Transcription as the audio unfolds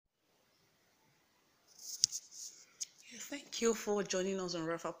Thank you for joining us on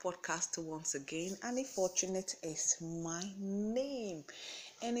Rafa Podcast once again. Annie Fortunate is my name,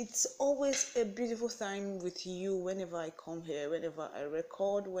 and it's always a beautiful time with you whenever I come here, whenever I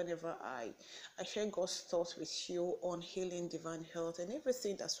record, whenever I share God's thoughts with you on healing, divine health, and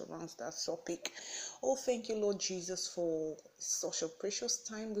everything that surrounds that topic. Oh, thank you, Lord Jesus, for such a precious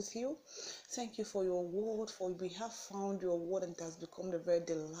time with you. Thank you for your word, for we have found your word and it has become the very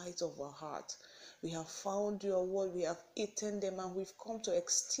delight of our heart. We have found your word, we have eaten them, and we've come to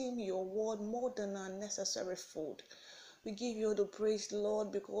esteem your word more than our necessary food. We give you the praise,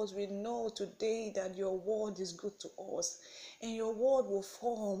 Lord, because we know today that your word is good to us, and your word will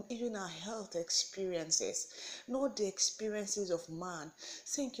form even our health experiences, not the experiences of man.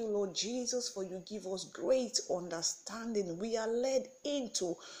 Thank you, Lord Jesus, for you give us great understanding. We are led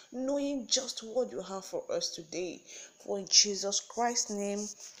into knowing just what you have for us today. For in Jesus Christ's name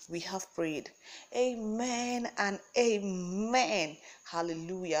we have prayed. Amen and amen.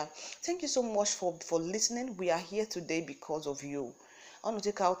 Hallelujah. Thank you so much for listening. We are here today because of you. I want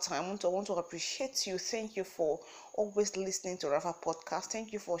to take out time. I want to appreciate you. Thank you for always listening to Rafa Podcast.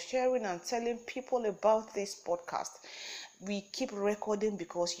 Thank you for sharing and telling people about this podcast. We keep recording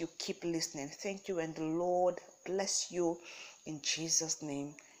because you keep listening. Thank you, and the Lord bless you in Jesus'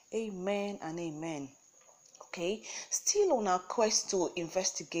 name. Amen and amen. Okay, still on our quest to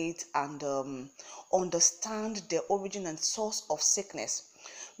investigate and understand the origin and source of sickness.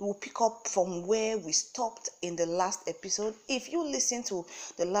 We'll pick up from where we stopped in the last episode. If you listen to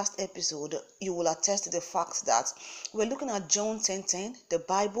the last episode, you will attest to the fact that we're looking at John 10:10, the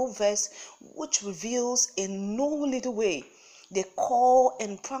Bible verse, which reveals in no little way the core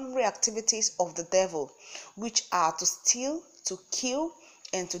and primary activities of the devil, which are to steal, to kill,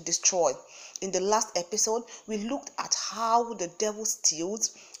 and to destroy. In the last episode, we looked at how the devil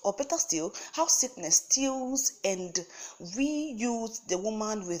steals, or better still, how sickness steals, and we used the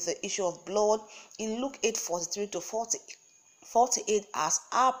woman with the issue of blood in Luke 8:43 to 48 as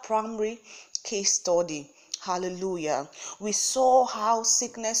our primary case study. Hallelujah. We saw how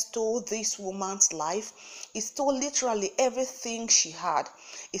sickness stole this woman's life. It stole literally everything she had.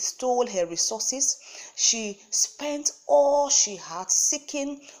 It stole her resources. She spent all she had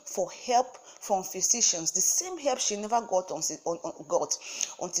seeking for help from physicians, the same help she never got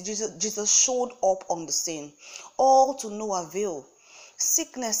until Jesus showed up on the scene. All to no avail.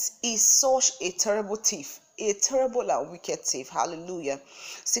 Sickness is such a terrible thief, a terrible and wicked thief. Hallelujah.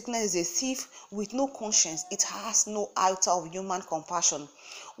 Sickness is a thief with no conscience. It has no iota of human compassion.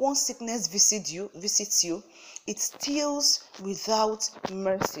 Once sickness visits you, it steals without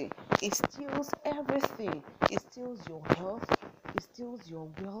mercy. It steals everything. It steals your health. It steals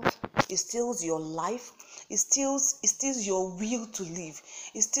your wealth. It steals your life. It steals your will to live.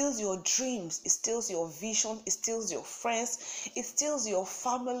 It steals your dreams. It steals your vision. It steals your friends. It steals your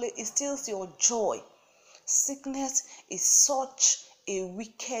family. It steals your joy. Sickness is such a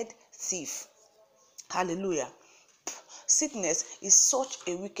wicked thief. Hallelujah. Sickness is such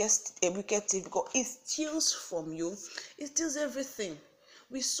a wicked thief because it steals from you. It steals everything.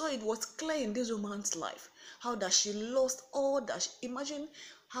 We saw it was clear in this woman's life how that she lost all that. Imagine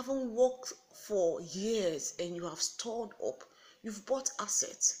having worked for years and you have stored up. You've bought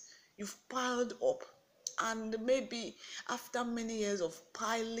assets. You've piled up. And maybe after many years of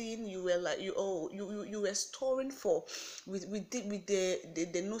piling, you were like you were storing for with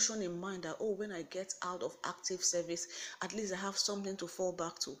the notion in mind that, oh, when I get out of active service, at least I have something to fall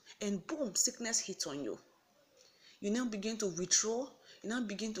back to. And boom, sickness hits on you. You now begin to withdraw. You now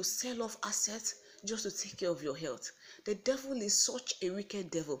begin to sell off assets just to take care of your health. The devil is such a wicked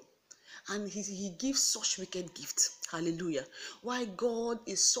devil. And he gives such wicked gifts. Hallelujah. Why God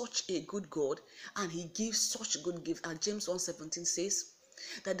is such a good God and he gives such good gifts. And James 1:17 says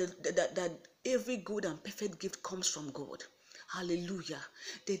that that every good and perfect gift comes from God. Hallelujah.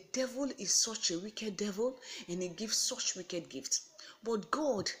 The devil is such a wicked devil and he gives such wicked gifts. But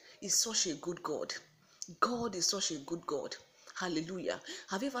God is such a good God. God is such a good God. Hallelujah.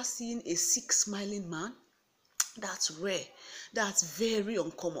 Have you ever seen a sick smiling man? That's rare. That's very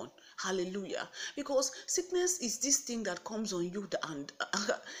uncommon. Hallelujah. Because sickness is this thing that comes on you and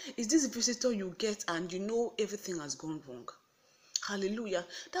is this visitor you get and you know everything has gone wrong. Hallelujah.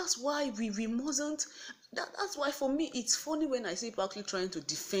 That's why we mustn't. That's why for me it's funny when I see people actually trying to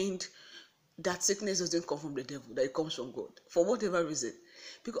defend that sickness doesn't come from the devil, that it comes from God, for whatever reason.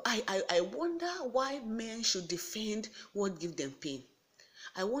 Because I wonder why men should defend what gives them pain.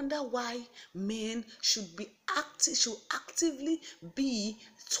 I wonder why men should actively be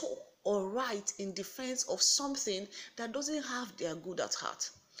taught or right in defense of something that doesn't have their good at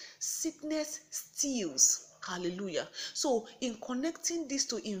heart. Sickness steals. Hallelujah. So, in connecting this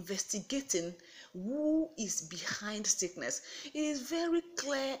to investigating who is behind sickness, it is very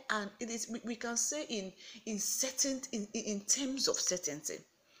clear, and it is, we can say in terms of certainty,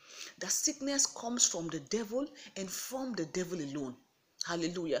 that sickness comes from the devil and from the devil alone.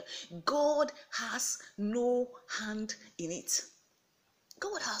 Hallelujah. God has no hand in it.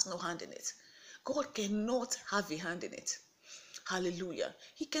 God has no hand in it. God cannot have a hand in it. Hallelujah.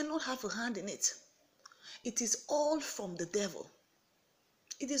 He cannot have a hand in it. It is all from the devil.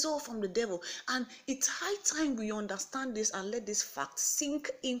 It is all from the devil. And it's high time we understand this and let this fact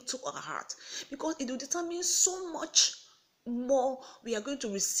sink into our heart, because it will determine so much more we are going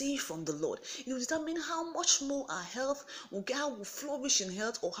to receive from the Lord. It will determine how much more our health will get, how will flourish in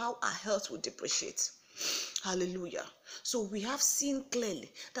health, or how our health will depreciate. Hallelujah. So we have seen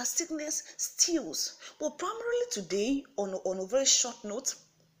clearly that sickness steals. But primarily today, on a very short note,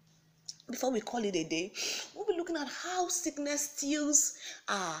 before we call it a day, we'll be looking at how sickness steals,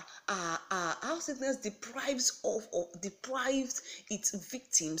 how sickness deprives its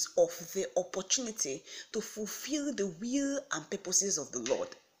victims of the opportunity to fulfill the will and purposes of the Lord.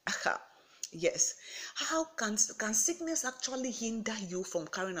 Yes. How can sickness actually hinder you from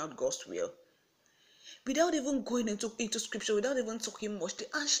carrying out God's will? Without even going into scripture, without even talking much,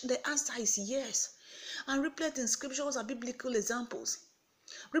 the answer is yes. And replete in scriptures are biblical examples.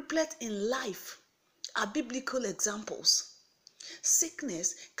 Replete in life are biblical examples.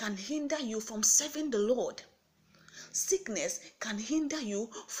 Sickness can hinder you from serving the Lord. Sickness can hinder you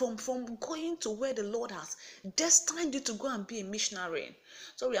from going to where the Lord has destined you to go and be a missionary.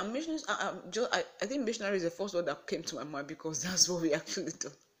 Sorry, I'm missionaries. I think missionary is the first word that came to my mind, because that's what we actually do.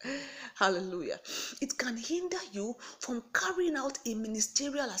 Hallelujah. It can hinder you from carrying out a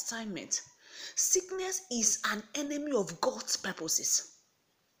ministerial assignment. Sickness is an enemy of God's purposes.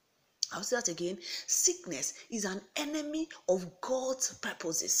 I'll say that again. Sickness is an enemy of God's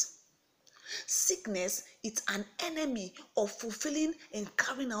purposes. Sickness is an enemy of fulfilling and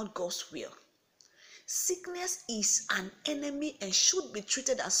carrying out God's will. Sickness is an enemy and should be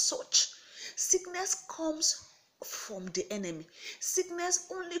treated as such. Sickness comes from the enemy. Sickness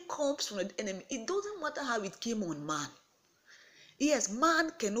only comes from the enemy. It doesn't matter how it came on man. Yes,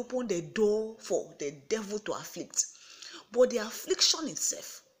 man can open the door for the devil to afflict, but the affliction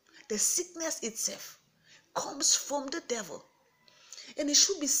itself, the sickness itself, comes from the devil, and it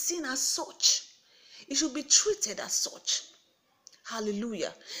should be seen as such. It should be treated as such.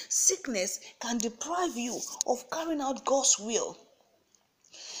 Hallelujah. Sickness can deprive you of carrying out God's will.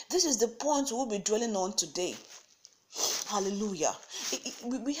 This is the point we'll be dwelling on today. Hallelujah.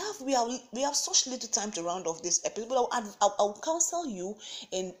 We have such little time to round off this episode, but I'll counsel you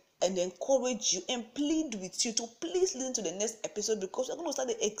and encourage you and plead with you to please listen to the next episode, because we're going to start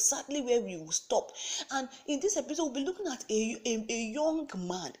exactly where we will stop. And in this episode, we'll be looking at a young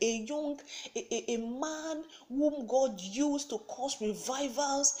man, a man whom God used to cause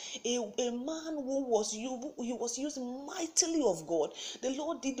revivals, a man who was used mightily of God. The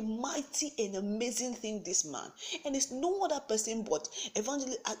Lord did mighty and amazing thing this man, and it's no other person but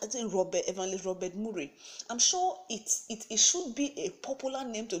Evangelist Robert Murray. I'm sure it should be a popular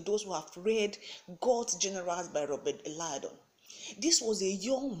name to those who have read God's Generals by Robert Eliadon. This was a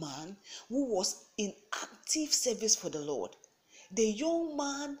young man who was in active service for the Lord. The young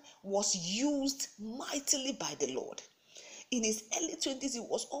man was used mightily by the Lord. In his early 20s, he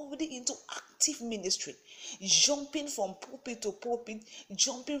was already into active ministry, jumping from pulpit to pulpit,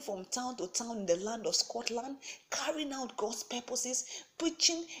 jumping from town to town in the land of Scotland, carrying out God's purposes,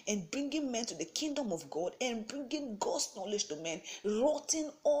 preaching and bringing men to the kingdom of God, and bringing God's knowledge to men, wrought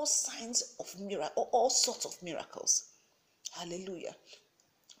all signs of miracles, all sorts of miracles. Hallelujah.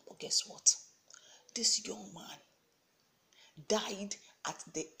 But guess what? This young man died at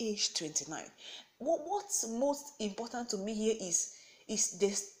the age 29. What's most important to me here is the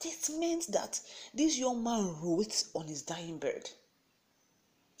statement that this young man wrote on his dying bed.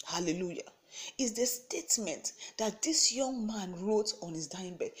 Hallelujah. Is the statement that this young man wrote on his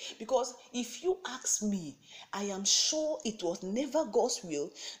dying bed. Because if you ask me, I am sure it was never God's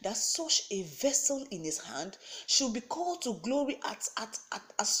will that such a vessel in his hand should be called to glory at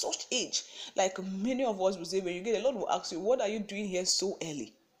such age. Like many of us will say, when you get, the Lord will ask you, what are you doing here so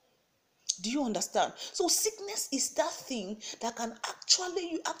early? Do you understand? So sickness is that thing that can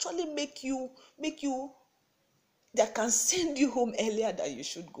actually make you that can send you home earlier than you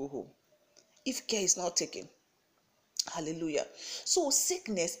should go home, if care is not taken. Hallelujah. So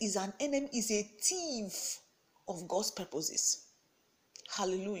sickness is an enemy, is a thief of God's purposes.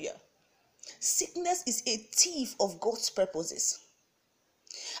 Hallelujah. Sickness is a thief of God's purposes.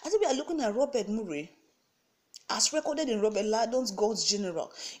 I think we are looking at Robert Murray. as recorded in Robert Lardon's God's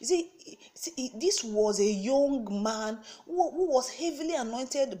General. You see, this was a young man who was heavily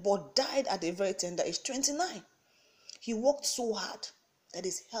anointed but died at a very tender age, 29. He worked so hard that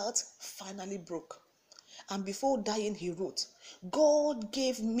his health finally broke. And before dying, he wrote, God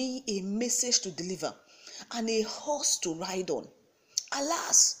gave me a message to deliver and a horse to ride on.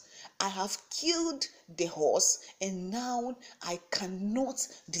 Alas, I have killed the horse and now I cannot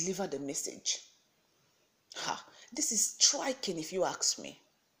deliver the message. This is striking if you ask me.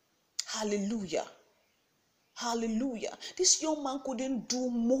 Hallelujah. Hallelujah. This young man couldn't do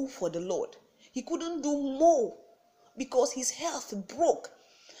more for the Lord. He couldn't do more because his health broke.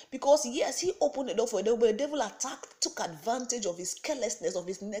 Because yes, he opened the door for the devil, but the devil took advantage of his carelessness, of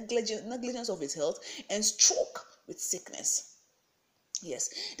his negligence of his health, and struck with sickness. Yes,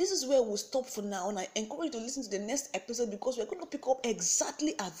 this is where we'll stop for now, and I encourage you to listen to the next episode because we're going to pick up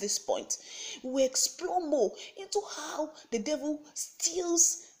exactly at this point. We'll explore more into how the devil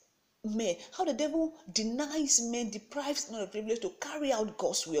steals men, how the devil denies men, deprives men of the privilege to carry out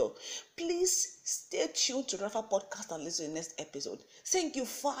God's will. Please stay tuned to Rafa Podcast and listen to the next episode. Thank you,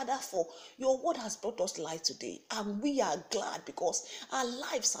 Father, for your word has brought us light today, and we are glad because our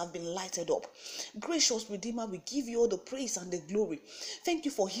lives have been lighted up. Gracious Redeemer, we give you all the praise and the glory. Thank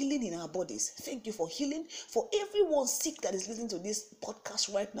you for healing in our bodies. Thank you for healing for everyone sick that is listening to this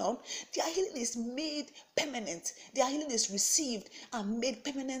podcast right now. Their healing is made permanent. Their healing is received and made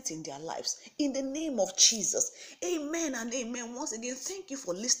permanent in their lives. In the name of Jesus. Amen and amen. Once again, thank you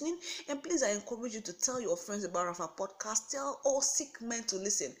for listening. And please, I encourage you to tell your friends about Rafa Podcast. Tell all sick men to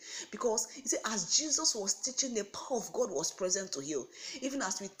listen. Because you see, as Jesus was teaching, the power of God was present to heal. Even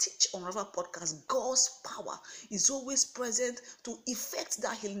as we teach on Rafa Podcast, God's power is always present to effect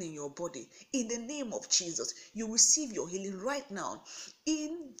that healing in your body. In the name of Jesus, you receive your healing right now.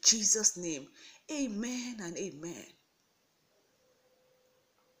 In Jesus' name. Amen and amen.